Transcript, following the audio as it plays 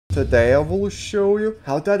Today I will show you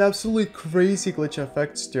how to add absolutely crazy glitch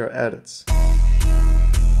effects to your edits.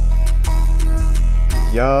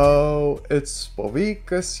 Yo, it's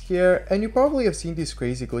Povikas here, and you probably have seen these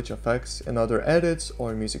crazy glitch effects in other edits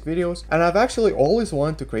or music videos, and I've actually always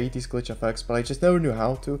wanted to create these glitch effects, but I just never knew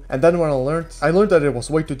how to. And then when I learned that it was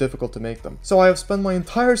way too difficult to make them. So I have spent my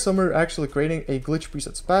entire summer actually creating a glitch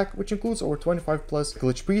presets pack, which includes over 25 plus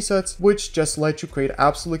glitch presets, which just let you create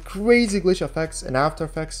absolutely crazy glitch effects in After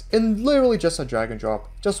Effects in literally just a drag and drop,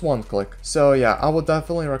 just one click. So yeah, I would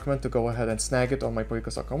definitely recommend to go ahead and snag it on my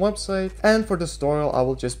Povikas.com website, and for this tutorial I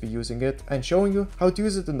will just be using it and showing you how to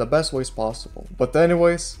use it in the best ways possible. But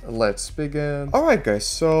anyways, let's begin. Alright guys,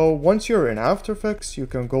 so once you're in After Effects, you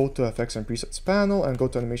can go to Effects and Presets panel and go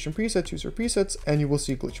to Animation Presets, User Presets, and you will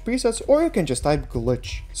see Glitch Presets, or you can just type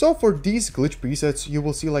Glitch. So for these Glitch Presets, you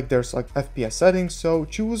will see like there's like FPS settings, so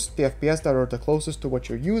choose the FPS that are the closest to what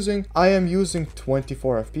you're using. I am using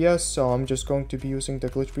 24 FPS, so I'm just going to be using the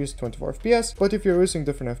Glitch Preset 24 FPS, but if you're using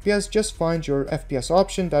different FPS, just find your FPS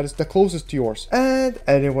option that is the closest to yours. And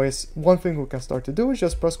anyways, one thing we can start to do is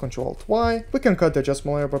just press Ctrl+Y. We can cut the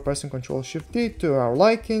adjustment layer by pressing Ctrl+Shift+D to our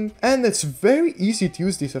liking, and it's very easy to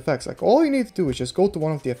use these effects. Like all you need to do is just go to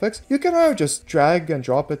one of the effects. You can either just drag and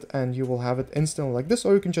drop it and you will have it instantly like this,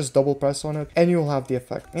 or you can just double press on it and you'll have the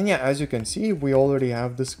effect. And yeah, as you can see, we already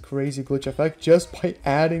have this crazy glitch effect just by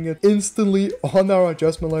adding it instantly on our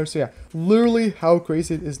adjustment layer. So yeah, literally how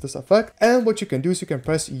crazy is this effect. And what you can do is you can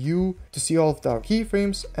press U to see all of the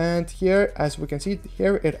keyframes, and here, as we can see,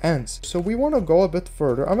 here it ends. So we want to go a bit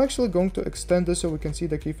further. I'm actually going to extend this so we can see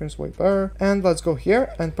the keyframes way better, and let's go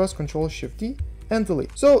here and press Ctrl+Shift+D and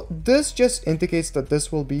delete. So this just indicates that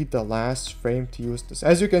this will be the last frame to use this.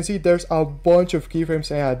 As you can see, there's a bunch of keyframes.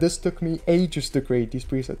 Yeah, this took me ages to create these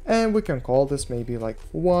presets, and we can call this maybe like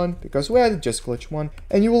 1 because we added just glitch 1,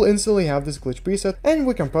 and you will instantly have this glitch preset. And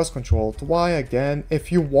we can press Ctrl+Y again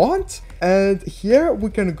if you want, and here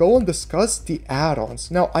we can go and discuss the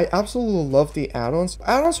add-ons. Now I absolutely love the add-ons.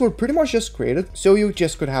 Add-ons were pretty much just created so you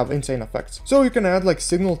just could have insane effects. So you can add like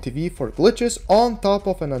Signal TV for glitches on top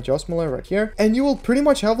of an adjustment layer right here, and you will pretty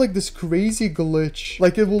much have like this crazy glitch.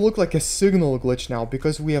 Like it will look like a Signal glitch now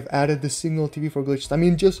because we have added the Signal TV for glitches. I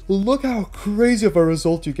mean, just look how crazy of a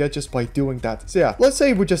result you get just by doing that. So yeah, let's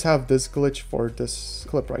say we just have this glitch for this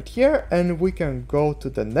clip right here, and we can go to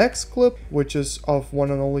the next clip, which is of one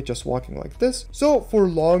and only just walking like this. So for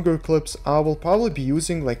longer clips, I will probably be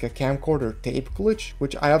using like a camcorder tape glitch,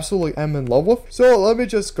 which I absolutely am in love with. So let me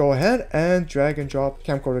just go ahead and drag and drop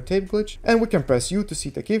camcorder tape glitch, and we can press U to see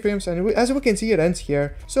the keyframes, and as we can see, it ends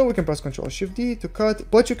here. So we can press Ctrl+Shift+D to cut,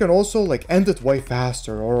 but you can also like end it way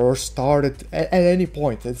faster or start it at any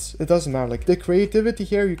point. It doesn't matter. Like the creativity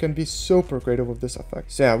here, you can be super creative with this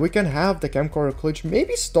effect. So yeah, we can have the camcorder glitch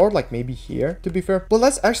maybe start like maybe here, to be fair, but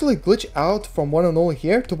let's actually glitch out from one and only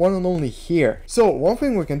here to one and only here. So one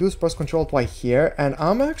thing we can do is press Ctrl+Y here, and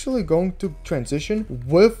I'm actually going to transition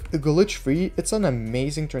with glitch free. It's an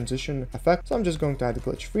amazing transition effect, so I'm just going to add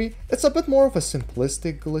glitch free. It's a bit more of a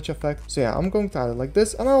simplistic glitch effect. So yeah, I'm going to add it like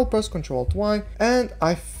this, and I'll press Ctrl+Y, and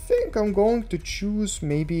I think I'm going to choose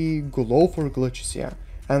maybe glow for glitches. Yeah,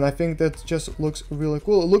 and I think that just looks really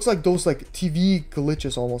cool. It looks like those like TV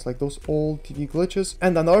glitches, almost like those old TV glitches.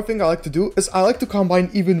 And another thing I like to do is I like to combine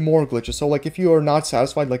even more glitches. So like if you are not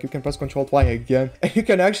satisfied, like you can press Ctrl+Y again, and you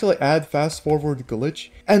can actually add fast forward glitch.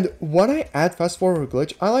 And when I add fast forward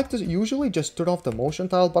glitch, I like to usually just turn off the motion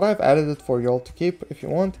tile, but I've added it for y'all to keep if you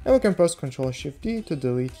want. And we can press Ctrl+Shift+D to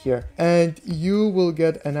delete here, and you will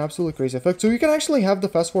get an absolutely crazy effect. So you can actually have the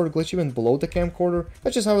fast forward glitch even below the camcorder.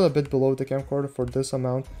 Let's just have it a bit below the camcorder for this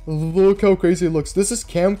amount. Look how crazy it looks. This is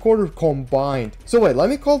camcorder combined. So wait, let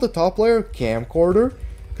me call the top layer camcorder,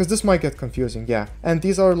 because this might get confusing. Yeah, and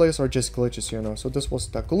these other layers are just glitches, you know. So this was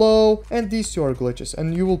the glow, and these two are glitches,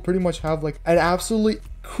 and you will pretty much have like an absolutely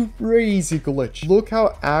crazy glitch. Look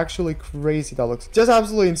how actually crazy that looks. Just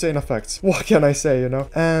absolutely insane effects. What can I say, you know?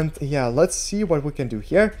 And yeah, let's see what we can do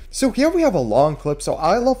here. So here we have a long clip. So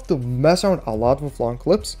I love to mess around a lot with long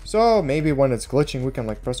clips. So maybe when it's glitching, we can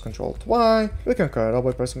like press Ctrl+Y. We can cut it out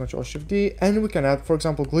by pressing Ctrl+Shift+D, and we can add, for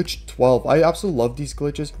example, glitch 12. I absolutely love these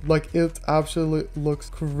glitches. Like it absolutely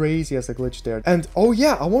looks crazy as a glitch there. And oh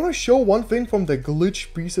yeah, I want to show one thing from the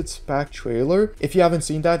glitch presets pack trailer. If you haven't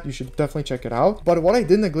seen that, you should definitely check it out. But what I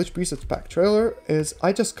did in the glitch presets pack trailer is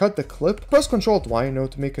I just cut the clip, press Ctrl+Y, you know,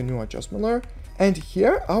 to make a new adjustment layer, And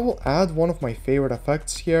here I will add one of my favorite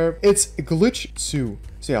effects here. It's glitch 2.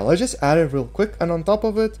 So yeah, let's just add it real quick, and on top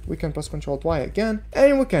of it, we can press Ctrl Y again,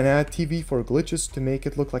 and we can add TV for glitches to make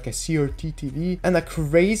it look like a CRT TV. And a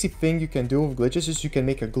crazy thing you can do with glitches is you can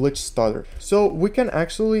make a glitch stutter. So we can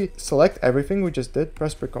actually select everything we just did,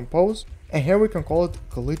 press Pre-Compose, and here we can call it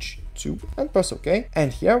glitch 2 and press OK.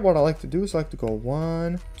 And here what I like to do is I like to go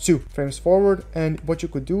 1, 2 frames forward, and what you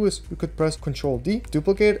could do is you could press Ctrl D,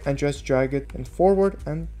 duplicate, and just drag it in forward,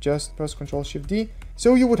 and just press Ctrl Shift D.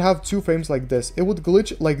 So you would have 2 frames like this. It would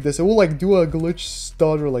glitch like this. It will like do a glitch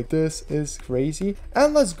stutter. Like, this is crazy.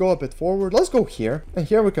 And let's go a bit forward. Let's go here. And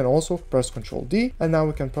here we can also press Ctrl D. And now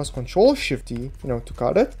we can press Ctrl Shift D, to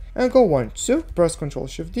cut it. And go 1, 2. Press Ctrl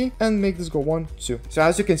Shift D and make this go 1, 2. So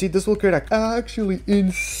as you can see, this will create an actually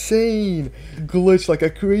insane glitch, like a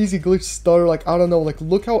crazy glitch stutter. Like, I don't know, like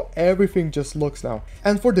look how everything just looks now.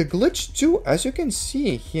 And for the glitch 2, as you can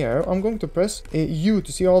see here, I'm going to press U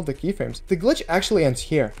to see all of the keyframes. The glitch actually ends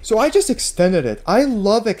here. So I just extended it. I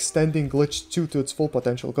love extending glitch 2 to its full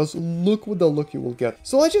potential, because look what the look you will get.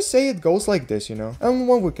 So let's just say it goes like this, And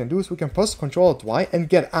what we can do is we can press Ctrl Y and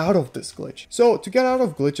get out of this glitch. So to get out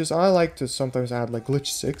of glitches, I like to sometimes add like glitch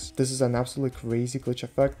 6. This is an absolutely crazy glitch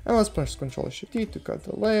effect. And let's press Ctrl Shift D to cut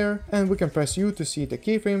the layer, and we can press U to see the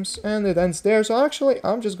keyframes, and it ends there. So actually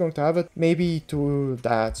I'm just going to have it maybe to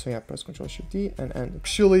that. So yeah, press Ctrl Shift D and end.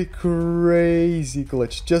 Actually crazy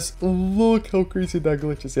glitch. Just look how crazy that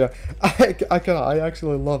glitch is. Yeah, I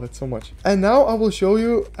actually love it so much. And now I will show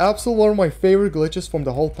you absolutely one of my favorite glitches from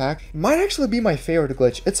the whole pack. Might actually be my favorite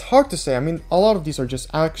glitch. It's hard to say. I mean, a lot of these are just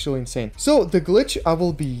actually insane. So the glitch I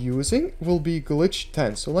will be using will be glitch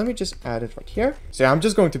 10. So let me just add it right here. So yeah, I'm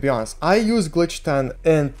just going to be honest. I use glitch 10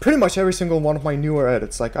 in pretty much every single one of my newer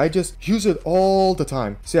edits. Like, I just use it all the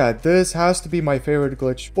time. So yeah, this has to be my favorite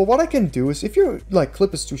glitch. But what I can do is, if your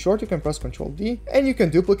clip is too short, you can press Ctrl D and you can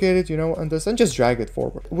duplicate it, on this, and just drag it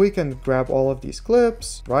forward. We can grab all of these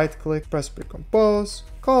clips, right click, press Pre-Compose,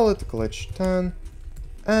 call it glitch 10.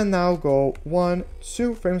 And now go 1,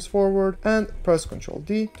 2 frames forward and press Ctrl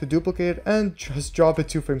D to duplicate and just drop it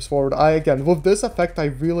 2 frames forward. Again, with this effect, I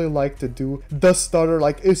really like to do the stutter,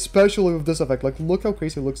 like especially with this effect. Like, look how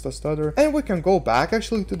crazy looks the stutter. And we can go back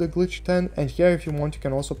actually to the glitch 10, and here if you want, you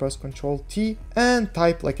can also press Ctrl T and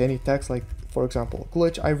type like any text, like for example,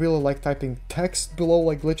 glitch. I really like typing text below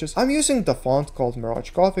like glitches. I'm using the font called Mirage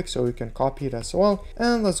Gothic, so you can copy it as well.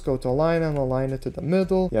 And let's go to align and align it to the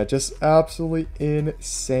middle. Yeah, just absolutely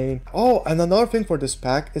insane. Oh, and another thing for this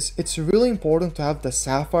pack is it's really important to have the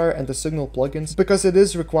Sapphire and the Signal plugins, because it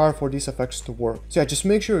is required for these effects to work. So yeah, just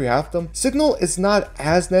make sure you have them. Signal is not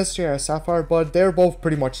as necessary as Sapphire, but they're both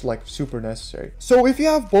pretty much like super necessary. So if you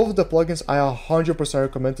have both of the plugins, I 100%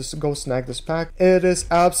 recommend to go snag this pack. It is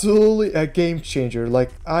absolutely a game changer. Like,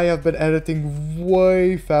 I have been editing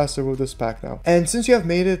way faster with this pack now. And since you have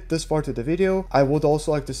made it this far to the video, I would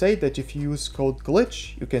also like to say that if you use code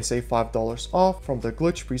glitch, you can save $5 off from the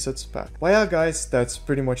glitch presets pack. But yeah guys, that's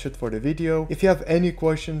pretty much it for the video. If you have any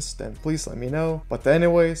questions, then please let me know. But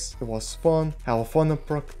anyways, it was fun. Have a fun and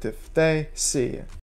productive day. See ya.